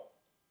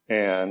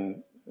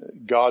And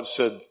God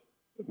said,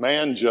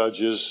 man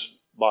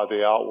judges by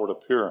the outward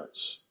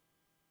appearance,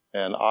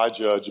 and I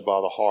judge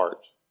by the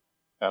heart.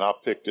 And I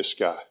picked this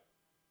guy.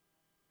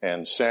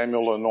 And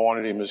Samuel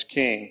anointed him as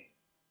king.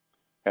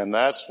 And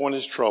that's when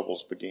his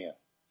troubles began.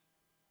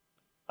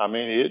 I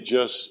mean, it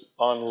just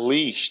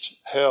unleashed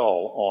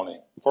hell on him.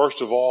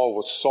 First of all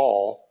was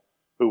Saul,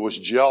 who was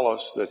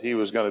jealous that he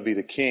was going to be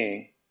the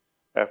king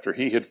after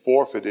he had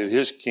forfeited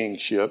his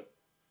kingship.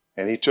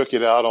 And he took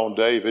it out on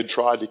David,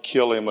 tried to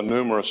kill him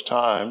numerous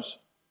times.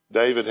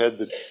 David had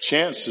the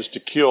chances to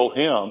kill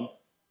him,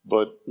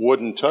 but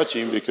wouldn't touch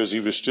him because he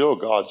was still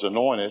God's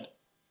anointed.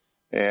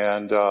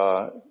 And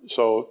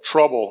so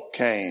trouble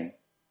came,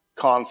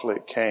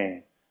 conflict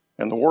came.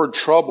 And the word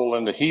trouble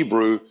in the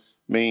Hebrew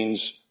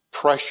means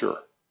pressure,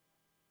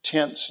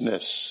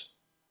 tenseness,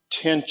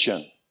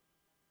 tension,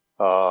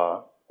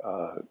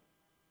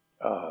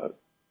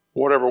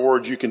 whatever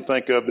word you can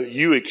think of that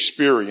you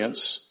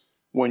experience.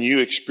 When you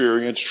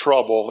experience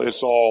trouble,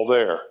 it's all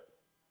there.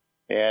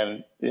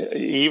 And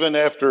even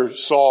after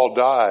Saul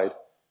died,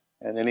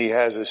 and then he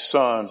has his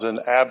sons, and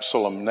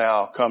Absalom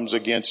now comes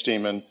against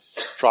him and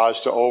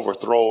tries to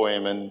overthrow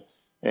him.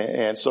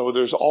 And so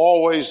there's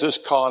always this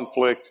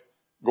conflict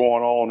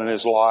going on in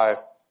his life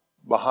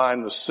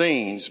behind the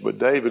scenes. But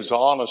David's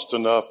honest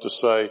enough to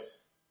say,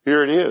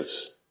 here it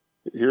is.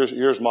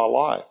 Here's my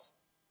life.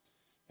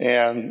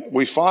 And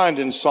we find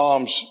in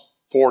Psalms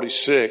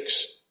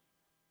 46,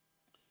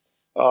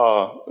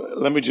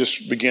 let me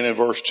just begin in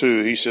verse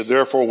 2. He said,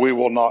 therefore we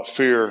will not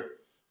fear,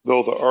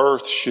 though the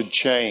earth should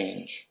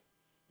change,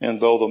 and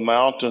though the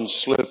mountains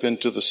slip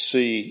into the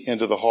sea,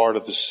 into the heart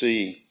of the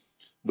sea,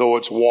 though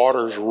its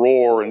waters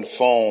roar and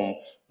foam,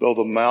 though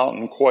the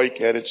mountain quake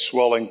at its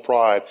swelling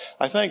pride.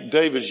 I think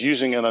David's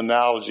using an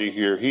analogy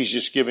here. He's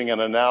just giving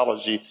an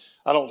analogy.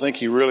 I don't think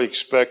he really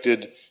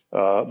expected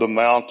the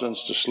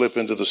mountains to slip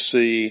into the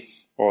sea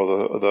or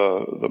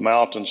the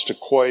mountains to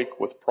quake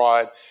with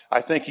pride. I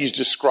think he's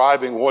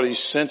describing what he's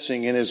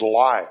sensing in his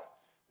life.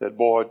 That,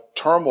 boy,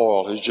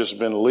 turmoil has just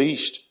been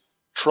unleashed.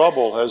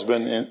 Trouble has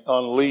been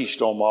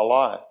unleashed on my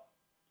life.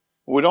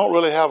 We don't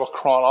really have a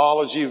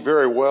chronology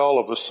very well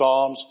of the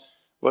Psalms,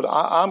 but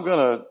I'm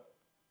going to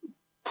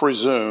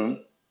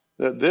presume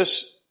that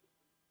this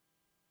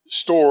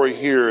story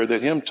here,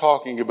 that him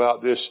talking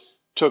about this,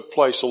 took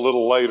place a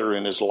little later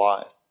in his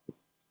life.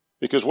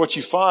 Because what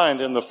you find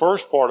in the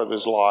first part of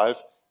his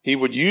life, he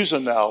would use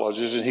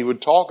analogies and he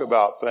would talk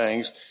about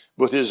things,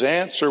 but his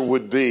answer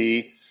would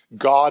be,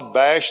 God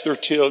bash their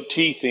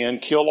teeth in,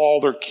 kill all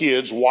their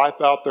kids,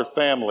 wipe out their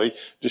family,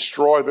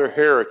 destroy their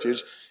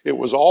heritage. It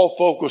was all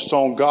focused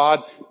on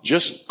God,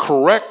 just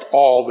correct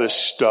all this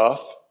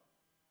stuff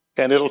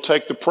and it'll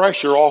take the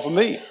pressure off of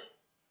me.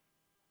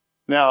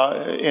 Now,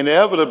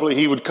 inevitably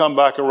he would come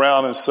back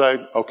around and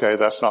say, okay,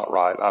 that's not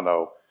right, I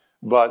know.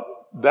 But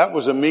that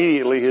was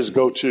immediately his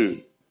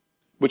go-to.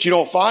 But you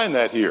don't find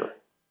that here.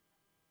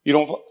 You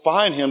don't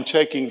find him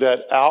taking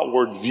that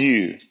outward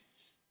view.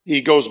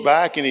 He goes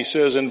back and he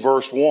says in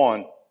verse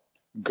 1,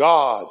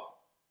 God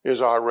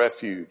is our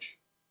refuge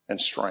and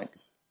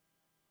strength.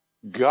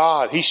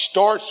 God, he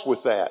starts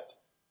with that.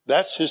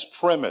 That's his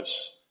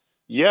premise.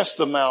 Yes,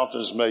 the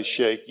mountains may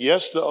shake.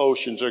 Yes, the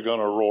oceans are going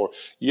to roar.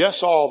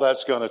 Yes, all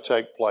that's going to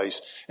take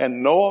place.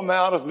 And no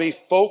amount of me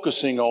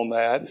focusing on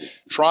that,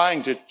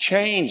 trying to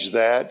change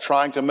that,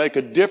 trying to make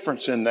a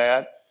difference in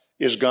that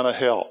is going to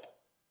help.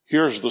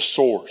 Here's the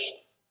source.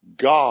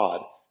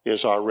 God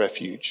is our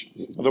refuge.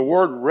 The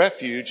word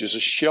refuge is a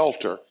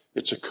shelter.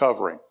 It's a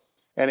covering.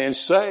 And in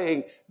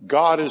saying,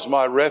 God is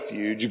my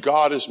refuge,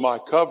 God is my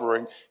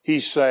covering,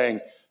 he's saying,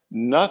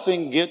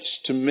 nothing gets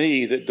to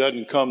me that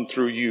doesn't come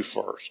through you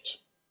first.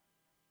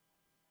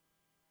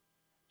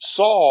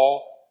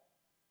 Saul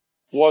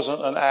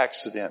wasn't an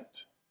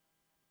accident.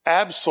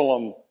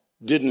 Absalom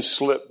didn't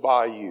slip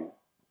by you.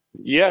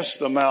 Yes,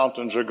 the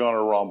mountains are going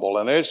to rumble,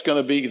 and it's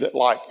going to be that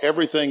like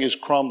everything is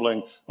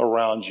crumbling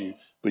around you.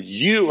 But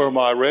you are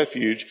my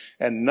refuge,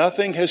 and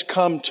nothing has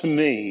come to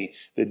me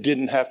that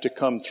didn't have to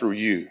come through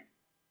you.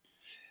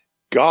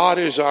 God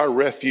is our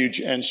refuge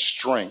and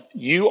strength.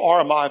 You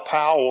are my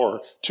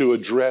power to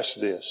address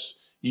this.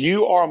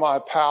 You are my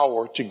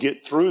power to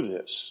get through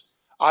this.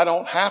 I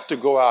don't have to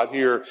go out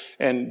here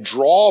and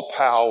draw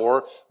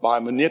power by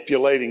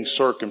manipulating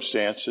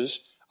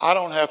circumstances. I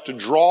don't have to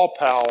draw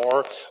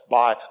power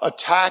by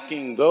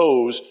attacking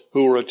those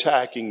who are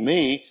attacking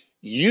me.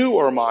 You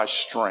are my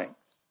strength.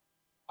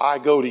 I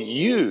go to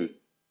you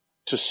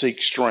to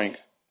seek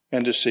strength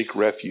and to seek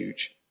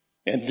refuge.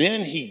 And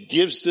then he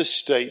gives this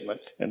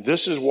statement, and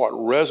this is what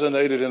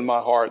resonated in my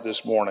heart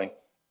this morning.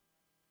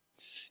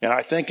 And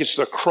I think it's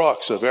the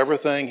crux of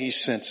everything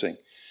he's sensing.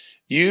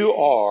 You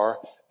are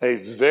a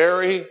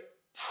very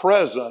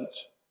present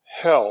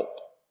help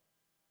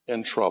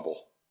in trouble.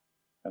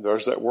 And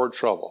there's that word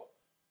trouble.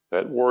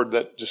 That word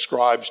that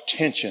describes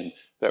tension.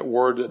 That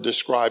word that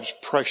describes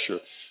pressure.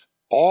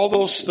 All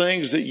those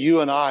things that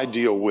you and I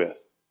deal with.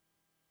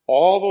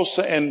 All those,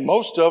 and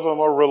most of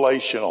them are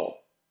relational.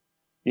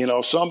 You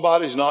know,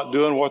 somebody's not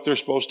doing what they're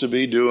supposed to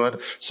be doing.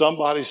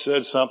 Somebody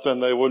said something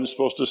they weren't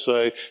supposed to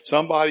say.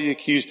 Somebody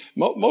accused.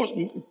 Most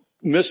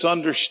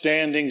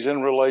misunderstandings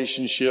in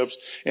relationships.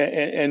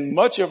 And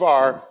much of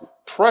our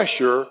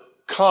pressure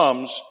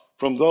comes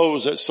from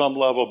those at some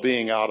level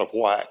being out of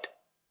whack.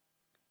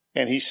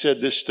 And he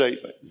said this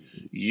statement: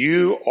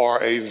 you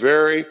are a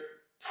very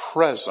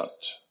present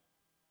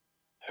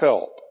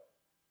help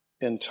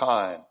in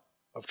time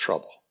of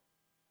trouble.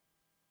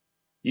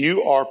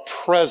 You are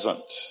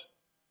present.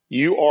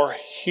 You are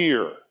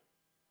here.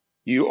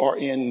 You are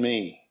in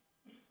me.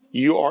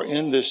 You are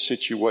in this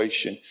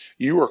situation.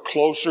 You are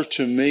closer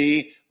to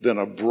me than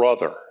a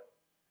brother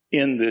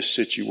in this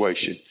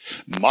situation.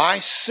 My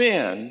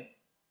sin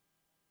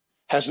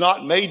has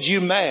not made you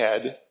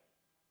mad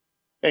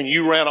and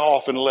you ran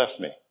off and left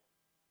me.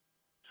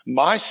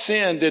 My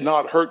sin did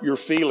not hurt your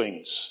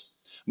feelings.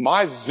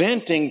 My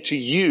venting to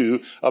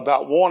you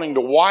about wanting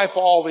to wipe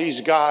all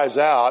these guys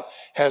out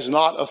has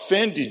not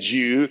offended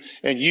you,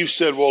 and you've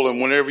said, well,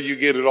 and whenever you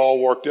get it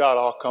all worked out,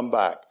 I'll come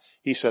back.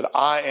 He said,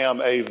 I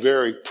am a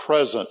very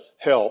present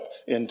help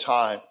in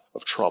time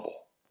of trouble.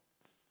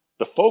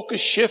 The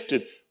focus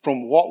shifted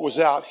from what was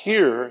out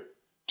here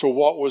to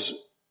what was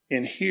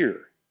in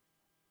here.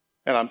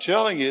 And I'm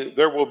telling you,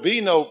 there will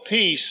be no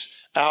peace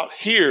out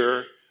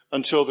here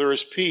until there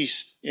is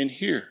peace in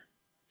here.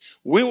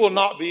 We will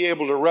not be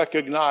able to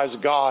recognize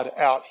God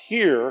out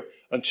here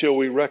until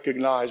we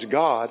recognize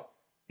God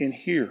in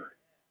here.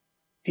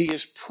 He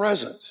is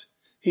present.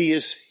 He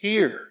is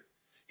here.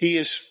 He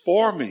is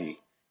for me.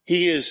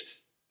 He is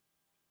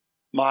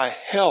my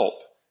help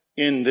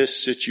in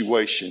this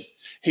situation.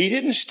 He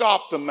didn't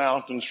stop the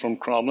mountains from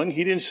crumbling.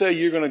 He didn't say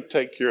you're going to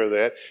take care of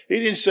that. He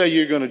didn't say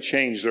you're going to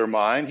change their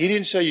mind. He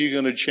didn't say you're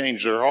going to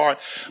change their heart.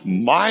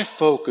 My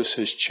focus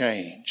has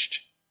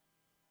changed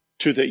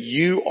to that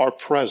you are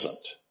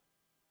present.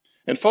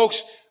 And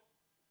folks,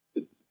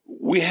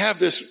 we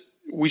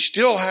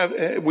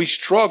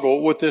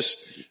struggle with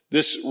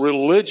this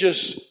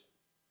religious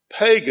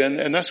pagan,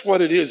 and that's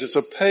what it is. It's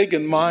a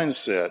pagan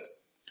mindset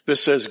that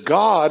says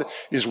God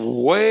is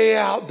way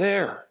out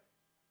there.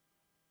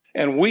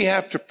 And we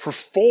have to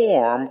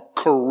perform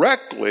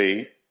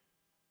correctly,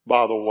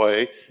 by the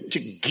way, to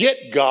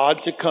get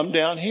God to come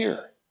down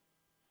here.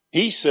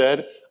 He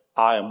said,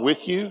 I am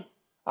with you.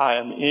 I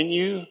am in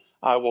you.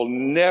 I will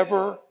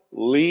never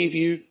leave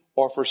you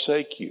or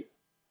forsake you.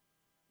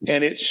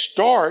 And it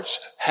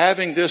starts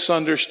having this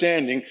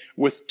understanding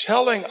with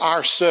telling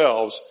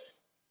ourselves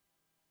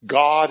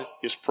God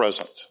is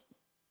present.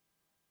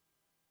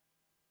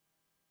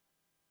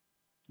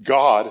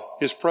 God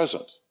is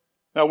present.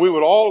 Now, we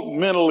would all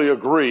mentally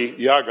agree,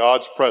 yeah,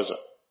 God's present.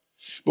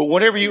 But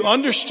whenever you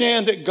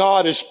understand that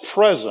God is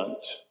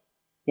present,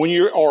 when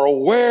you are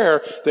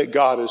aware that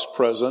God is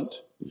present,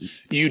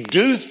 you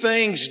do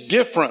things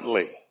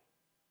differently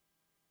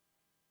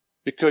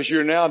because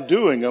you're now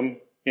doing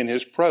them in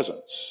His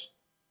presence.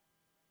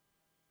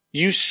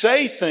 You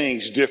say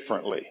things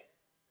differently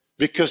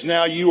because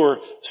now you are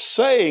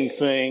saying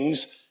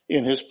things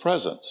in His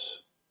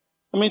presence.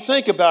 I mean,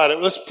 think about it.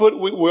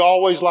 We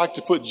always like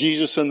to put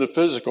Jesus in the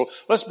physical.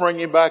 Let's bring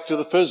Him back to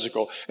the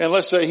physical. And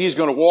let's say He's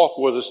going to walk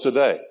with us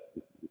today.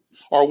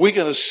 Are we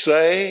going to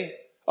say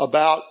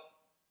about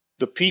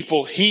the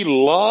people He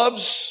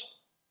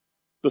loves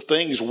the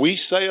things we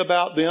say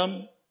about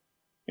them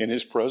in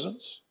His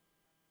presence?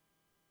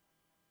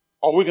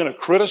 Are we going to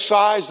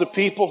criticize the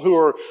people who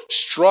are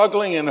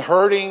struggling and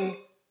hurting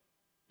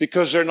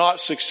because they're not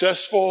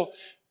successful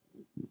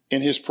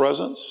in His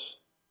presence?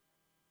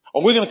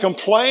 Are we going to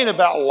complain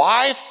about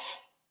life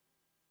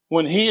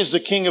when He is the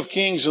King of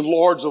Kings and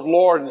Lords of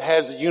Lords and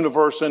has the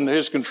universe under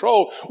His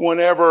control?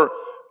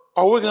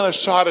 Are we going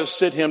to try to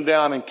sit Him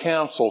down and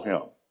counsel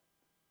Him?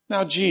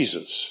 Now,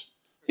 Jesus,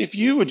 if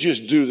you would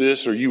just do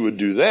this or you would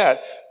do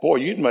that, boy,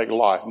 you'd make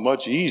life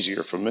much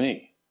easier for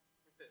me.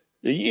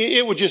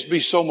 It would just be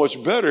so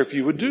much better if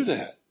you would do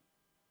that.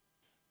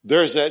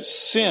 There's that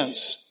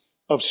sense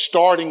of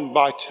starting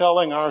by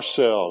telling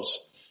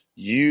ourselves,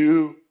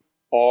 you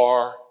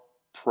are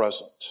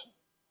present.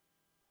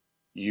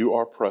 You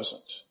are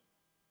present.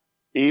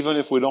 Even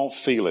if we don't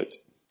feel it.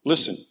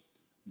 Listen,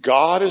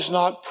 God is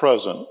not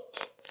present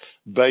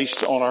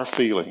based on our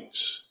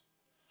feelings.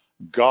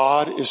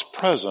 God is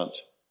present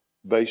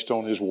based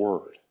on His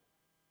word.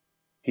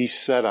 He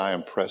said, I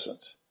am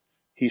present.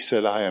 He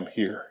said, I am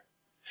here.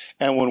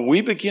 And when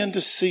we begin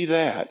to see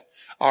that,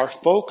 our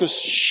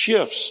focus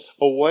shifts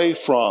away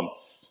from,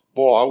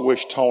 boy, I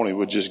wish Tony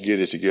would just get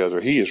it together.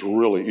 He is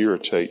really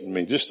irritating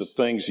me. Just the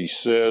things he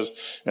says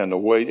and the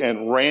way,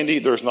 and Randy,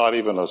 there's not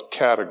even a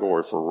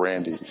category for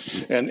Randy.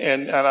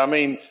 And I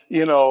mean,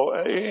 you know,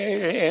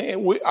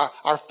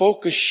 our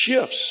focus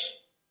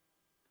shifts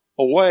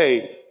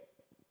away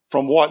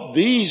from what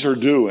these are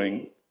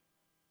doing,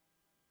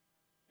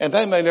 and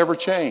they may never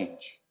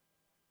change.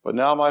 But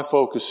now my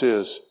focus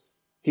is,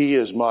 He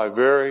is my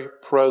very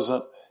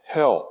present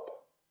help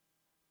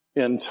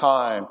in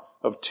time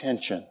of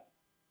tension,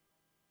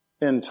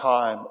 in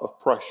time of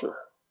pressure,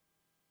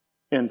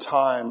 in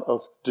time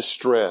of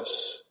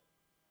distress,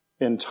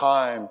 in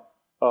time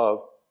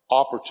of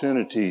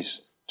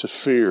opportunities to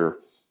fear,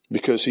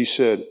 because he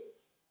said,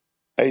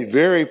 a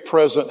very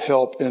present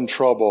help in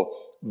trouble,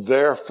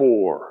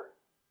 therefore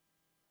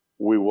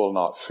we will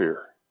not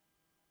fear.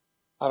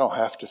 I don't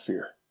have to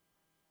fear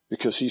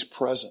because he's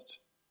present.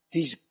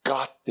 He's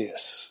got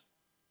this.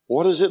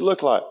 What does it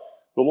look like?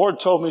 The Lord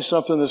told me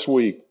something this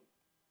week.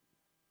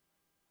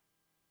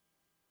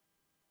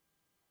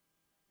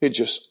 It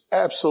just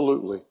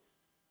absolutely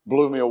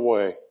blew me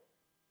away.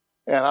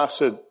 And I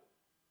said,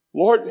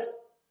 Lord,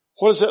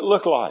 what does that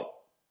look like?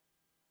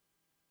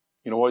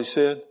 You know what he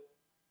said?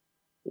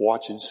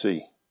 Watch and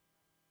see.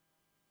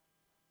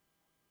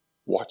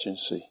 Watch and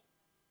see.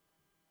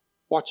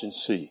 Watch and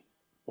see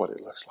what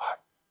it looks like.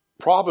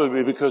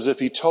 Probably because if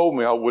he told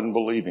me, I wouldn't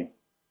believe him.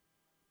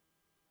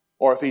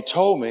 Or if he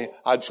told me,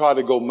 I'd try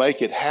to go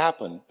make it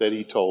happen that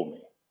he told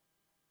me.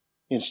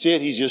 Instead,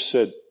 he just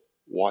said,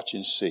 watch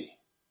and see.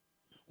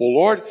 Well,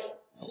 Lord,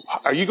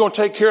 are you going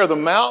to take care of the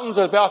mountains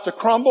that are about to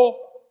crumble?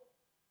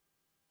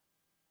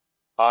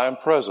 I am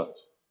present.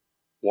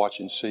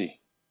 Watch and see.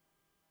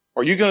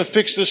 Are you going to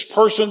fix this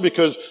person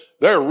because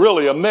they're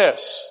really a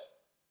mess?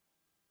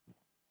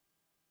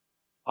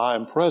 I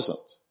am present.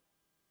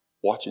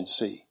 Watch and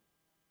see.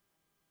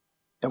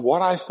 And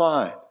what I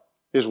find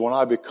is when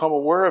I become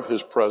aware of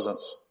his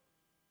presence,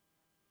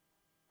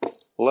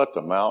 let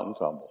the mountain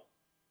tumble.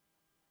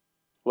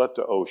 Let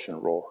the ocean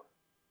roar.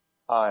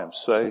 I am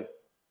safe.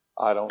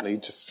 I don't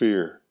need to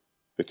fear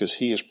because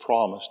he has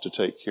promised to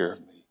take care of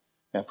me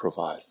and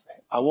provide for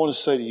me. I want to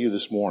say to you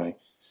this morning,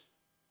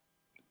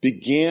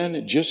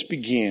 begin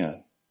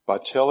by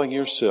telling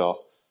yourself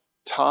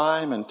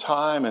time and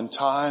time and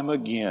time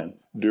again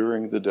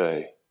during the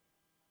day,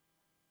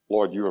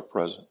 Lord, you are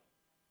present.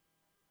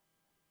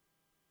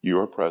 You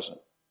are present.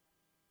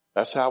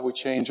 That's how we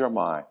change our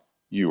mind.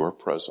 You are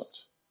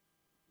present.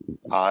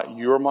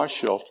 You are my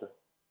shelter.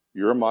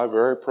 You're my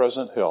very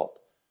present help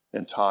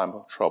in time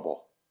of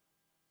trouble.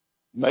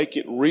 Make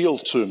it real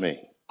to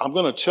me.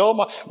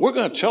 we're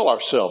going to tell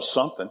ourselves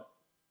something.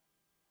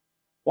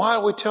 Why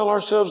do we tell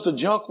ourselves the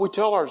junk we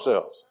tell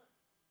ourselves?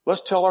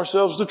 Let's tell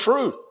ourselves the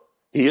truth.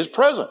 He is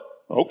present.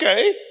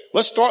 Okay,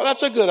 let's start.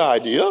 That's a good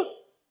idea.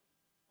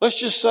 Let's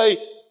just say,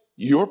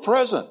 you're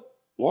present.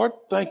 Lord,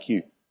 thank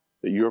you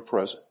that you're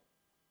present.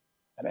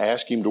 And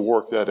ask him to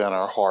work that in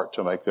our heart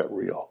to make that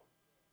real.